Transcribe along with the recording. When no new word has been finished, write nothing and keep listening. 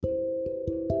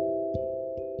Good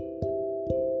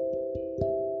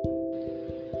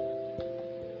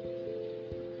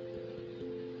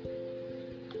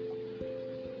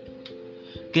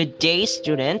day,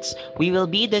 students. We will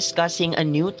be discussing a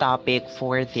new topic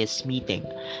for this meeting.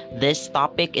 This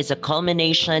topic is a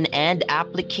culmination and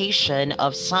application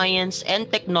of science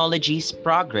and technology's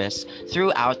progress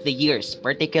throughout the years,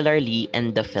 particularly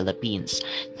in the Philippines.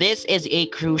 This is a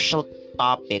crucial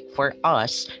topic for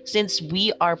us since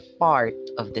we are part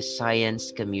of the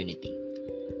science community.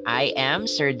 I am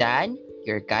Sir Dan,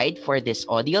 your guide for this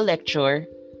audio lecture.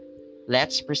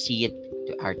 Let's proceed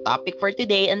to our topic for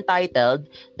today entitled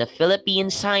The Philippine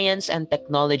Science and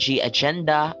Technology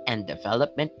Agenda and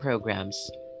Development Programs.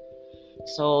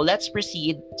 So let's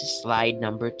proceed to slide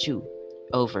number 2,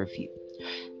 Overview.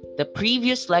 The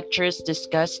previous lectures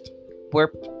discussed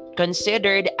were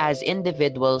considered as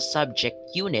individual subject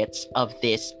units of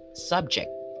this subject,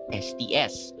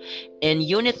 STS. In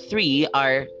Unit 3,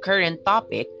 our current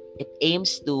topic, it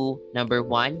aims to, number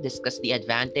 1, discuss the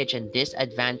advantage and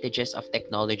disadvantages of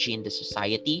technology in the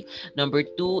society. Number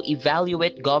 2,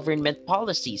 evaluate government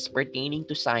policies pertaining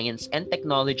to science and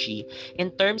technology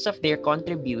in terms of their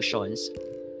contributions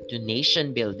to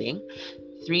nation building.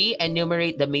 3,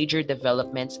 enumerate the major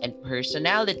developments and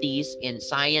personalities in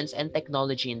science and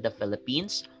technology in the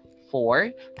Philippines.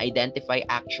 4, identify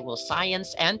actual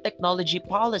science and technology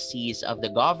policies of the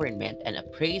government and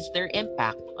appraise their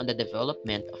impact on the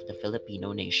development of the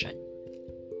Filipino nation.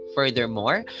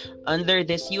 Furthermore, under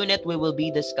this unit, we will be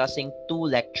discussing 2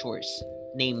 lectures,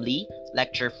 namely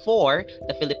Lecture 4,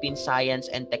 the Philippine Science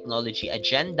and Technology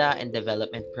Agenda and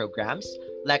Development Programs,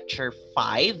 Lecture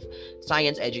 5,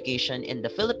 Science Education in the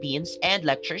Philippines, and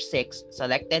Lecture 6,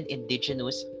 Selected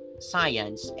Indigenous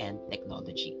Science and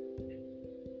Technology.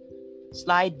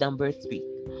 Slide number 3.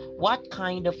 What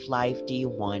kind of life do you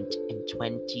want in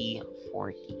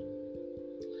 2040?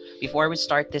 Before we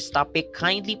start this topic,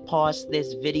 kindly pause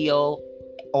this video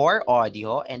or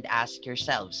audio and ask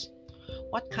yourselves,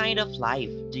 what kind of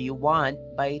life do you want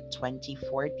by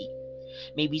 2040?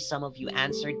 Maybe some of you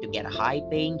answered to get a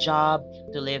high-paying job,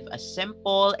 to live a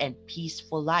simple and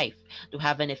peaceful life, to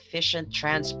have an efficient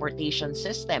transportation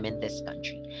system in this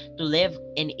country, to live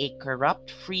in a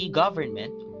corrupt-free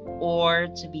government, or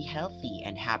to be healthy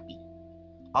and happy.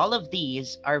 All of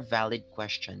these are valid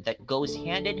questions that goes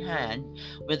hand in hand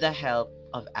with the help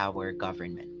of our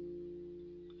government.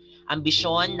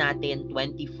 Ambisyon natin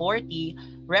 2040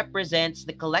 represents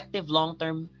the collective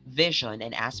long-term vision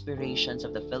and aspirations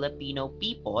of the Filipino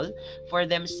people for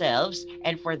themselves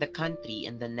and for the country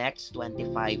in the next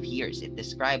 25 years. It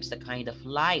describes the kind of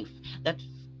life that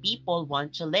people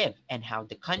want to live and how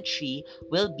the country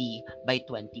will be by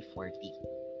 2040.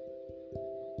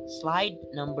 Slide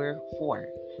number 4,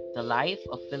 the life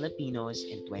of Filipinos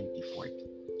in 2040.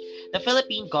 The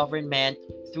Philippine government,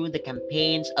 through the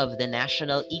campaigns of the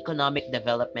National Economic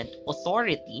Development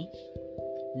Authority,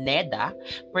 NEDA,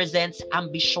 presents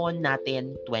Ambisyon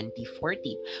Natin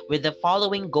 2040 with the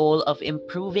following goal of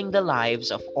improving the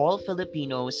lives of all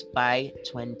Filipinos by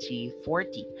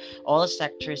 2040. All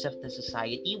sectors of the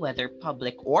society, whether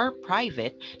public or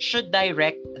private, should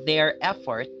direct their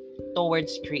effort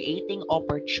towards creating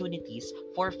opportunities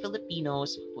for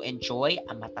Filipinos to enjoy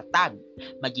a matatag,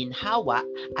 maginhawa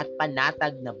at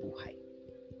panatag na buhay.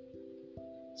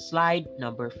 Slide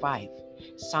number 5,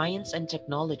 Science and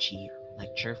Technology,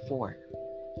 Lecture 4.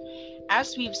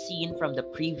 As we've seen from the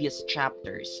previous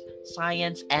chapters,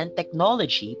 science and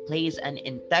technology plays an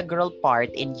integral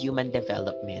part in human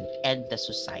development and the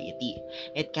society.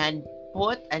 It can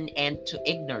put an end to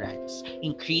ignorance,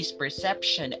 increase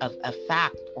perception of a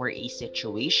fact or a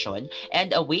situation,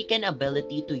 and awaken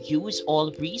ability to use all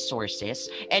resources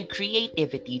and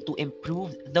creativity to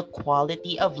improve the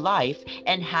quality of life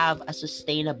and have a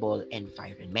sustainable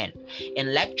environment.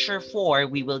 In Lecture 4,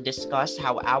 we will discuss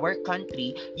how our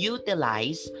country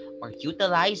utilizes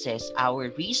our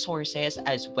resources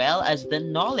as well as the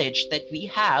knowledge that we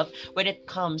have when it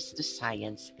comes to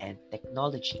science and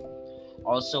technology.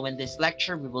 Also in this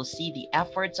lecture, we will see the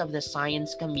efforts of the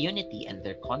science community and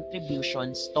their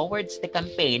contributions towards the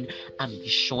campaign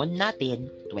Ambisyon Natin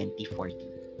 2040.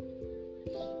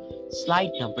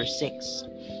 Slide number 6,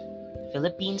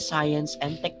 Philippine Science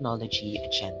and Technology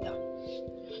Agenda.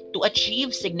 To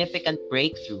achieve significant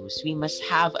breakthroughs, we must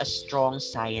have a strong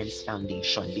science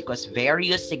foundation because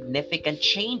various significant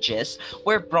changes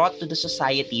were brought to the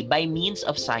society by means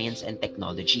of science and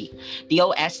technology. The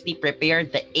OST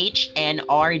prepared the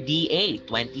HNRDA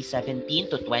 2017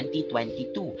 to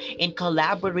 2022 in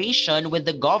collaboration with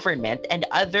the government and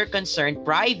other concerned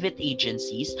private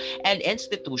agencies and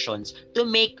institutions to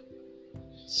make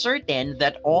certain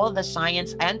that all the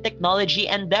science and technology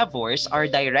endeavors are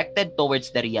directed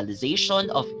towards the realization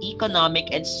of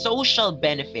economic and social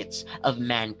benefits of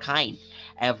mankind.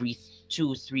 Every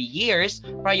 2-3 years,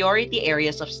 priority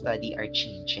areas of study are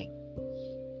changing.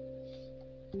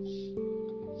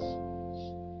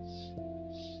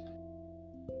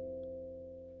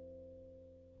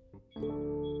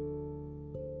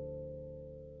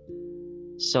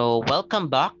 So, welcome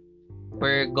back.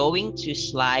 We're going to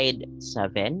slide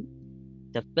 7,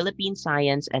 the Philippine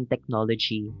Science and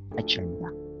Technology Agenda.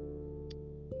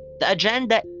 The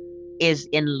agenda is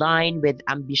in line with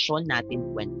ambisyon natin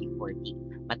 2040.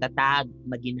 Matatag,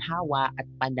 maginhawa at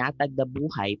panatag na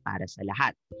buhay para sa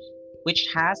lahat, which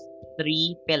has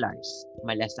 3 pillars: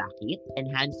 malasakit,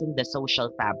 enhancing the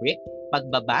social fabric;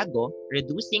 pagbabago,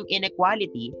 reducing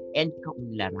inequality; and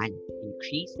kaunlaran,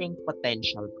 increasing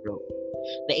potential growth.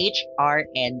 The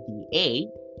HRNDA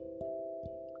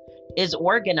is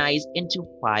organized into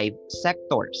 5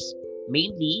 sectors,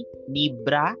 mainly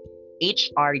NIBRA,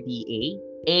 HRDA,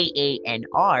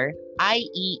 AANR,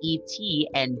 IEET,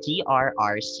 and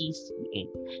DRRCCA.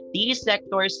 These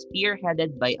sectors,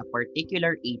 spearheaded by a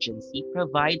particular agency,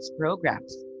 provides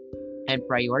programs and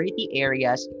priority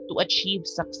areas to achieve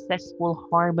successful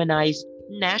harmonized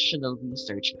national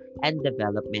research and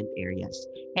development areas.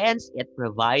 Hence, it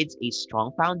provides a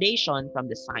strong foundation from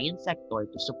the science sector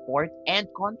to support and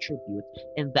contribute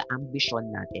in the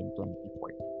Ambisyon Natin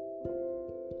 2040.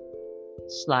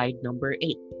 Slide number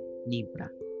 8, NIBRA.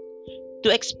 To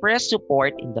express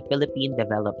support in the Philippine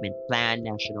Development Plan,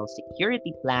 National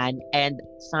Security Plan, and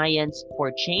Science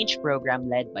for Change program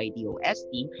led by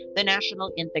DOST, the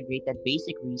National Integrated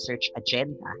Basic Research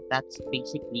Agenda, that's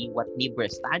basically what NIBRA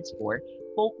stands for,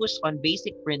 focus on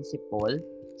basic principles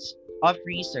of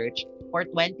research for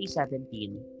 2017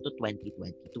 to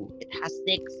 2022. It has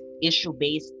 6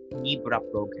 issue-based NIBRA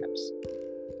programs,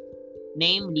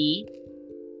 namely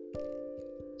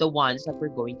the ones that we're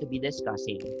going to be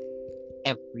discussing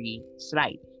every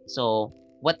slide. So,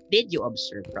 what did you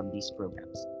observe from these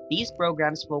programs? These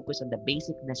programs focus on the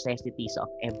basic necessities of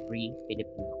every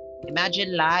Filipino.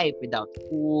 Imagine life without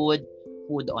food,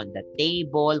 food on the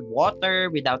table,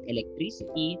 water, without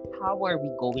electricity. How are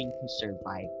we going to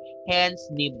survive? Hence,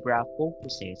 NIBRA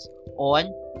focuses on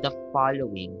the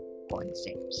following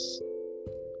concepts.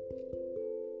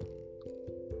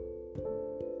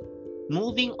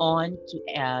 Moving on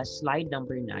to slide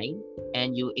number 9,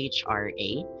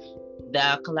 NUHRA,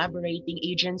 the collaborating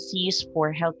agencies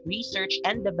for health research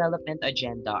and development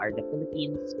agenda are the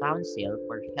Philippines Council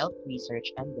for Health Research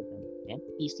and Development,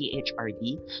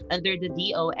 PCHRD, under the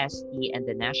DOST, and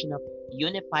the National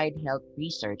Unified Health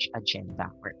Research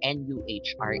Agenda, or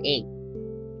NUHRA.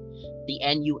 The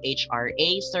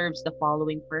NUHRA serves the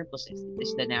following purposes. It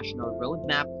is the national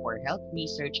roadmap for health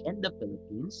research in the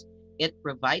Philippines. It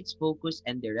provides focus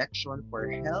and direction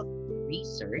for health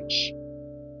research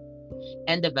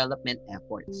and development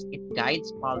efforts. It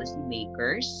guides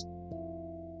policymakers,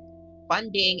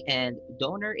 funding and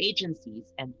donor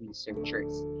agencies, and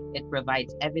researchers. It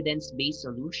provides evidence-based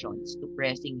solutions to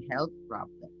pressing health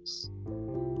problems.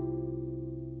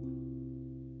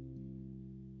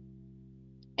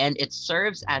 And it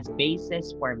serves as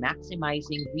basis for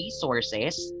maximizing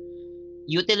resources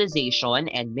utilization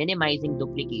and minimizing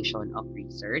duplication of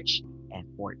research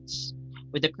efforts.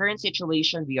 With the current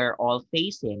situation we are all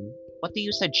facing, what do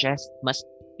you suggest must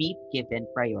be given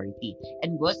priority?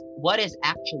 And what is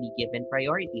actually given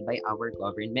priority by our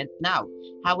government now?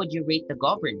 How would you rate the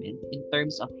government in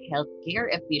terms of healthcare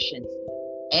efficiency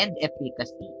and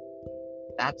efficacy?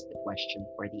 That's the question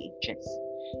for the HS.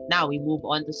 Now we move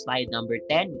on to slide number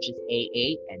 10, which is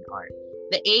AANR.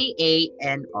 The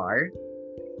AANR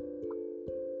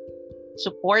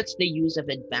supports the use of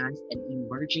advanced and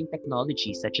emerging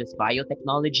technologies such as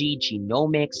biotechnology,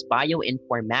 genomics,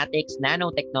 bioinformatics,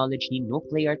 nanotechnology,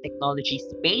 nuclear technology,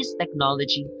 space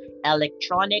technology,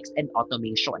 electronics, and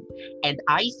automation, and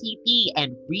ICT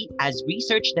and as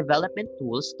research development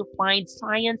tools to find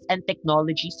science and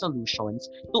technology solutions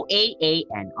to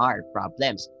AANR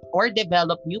problems or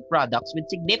develop new products with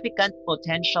significant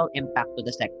potential impact to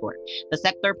the sector. The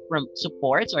sector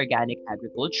supports organic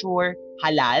agriculture,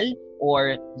 halal,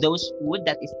 or those food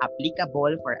that is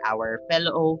applicable for our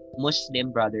fellow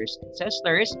Muslim brothers and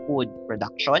sisters, food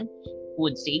production,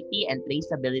 food safety and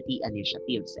traceability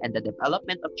initiatives, and the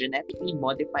development of genetically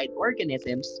modified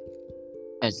organisms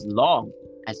as long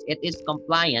as it is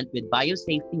compliant with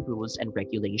biosafety rules and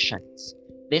regulations.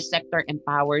 This sector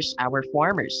empowers our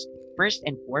farmers. First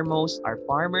and foremost, our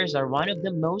farmers are one of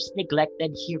the most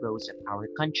neglected heroes of our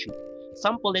country.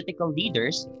 Some political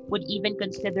leaders would even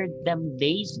consider them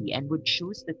lazy and would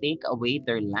choose to take away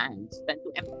their lands than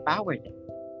to empower them.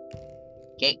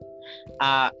 Okay,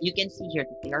 you can see here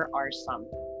that there are some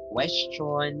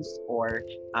questions or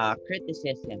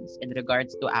criticisms in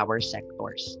regards to our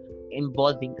sectors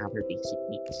involving our basic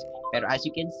needs. But as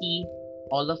you can see,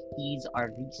 all of these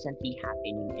are recently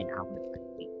happening in our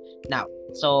country. Now,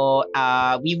 so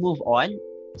we move on.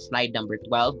 Slide number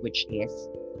 12, which is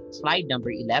slide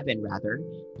number 11, rather,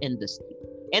 industry.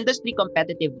 Industry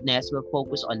competitiveness will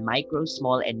focus on micro,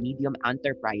 small, and medium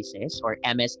enterprises, or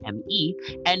MSME,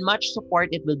 and much support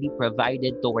it will be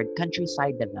provided toward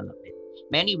countryside development.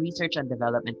 Many research and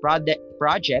development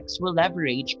projects will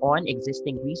leverage on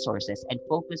existing resources and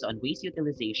focus on waste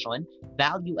utilization.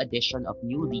 Value addition of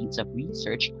new leads of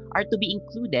research are to be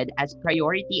included as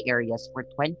priority areas for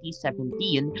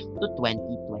 2017 to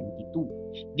 2022.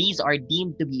 These are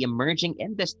deemed to be emerging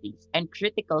industries and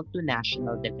critical to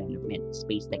national development: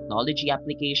 space technology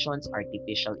applications,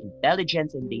 artificial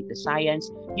intelligence and data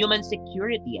science, human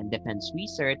security and defense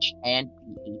research, and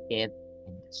creative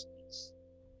industries.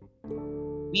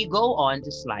 We go on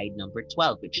to slide number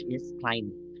 12, which is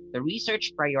climate. The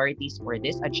research priorities for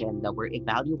this agenda were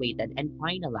evaluated and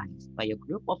finalized by a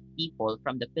group of people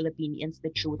from the Philippine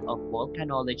Institute of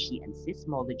Volcanology and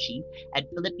Seismology and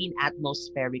Philippine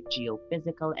Atmospheric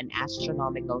Geophysical and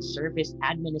Astronomical Service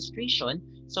Administration.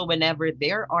 So whenever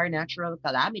there are natural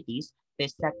calamities,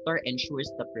 this sector ensures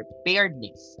the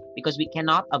preparedness, because we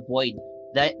cannot avoid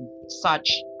such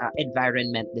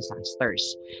environment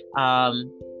disasters.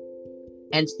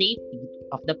 And safety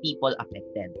of the people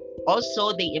affected.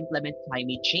 Also, they implement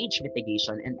climate change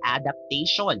mitigation and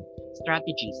adaptation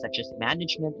strategies such as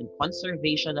management and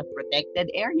conservation of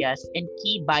protected areas and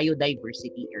key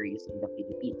biodiversity areas in the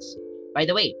Philippines. By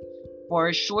the way,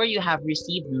 for sure you have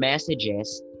received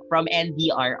messages from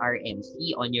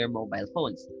NDRRMC on your mobile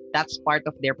phones. That's part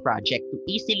of their project to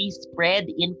easily spread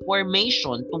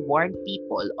information to warn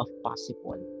people of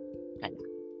possible calamities.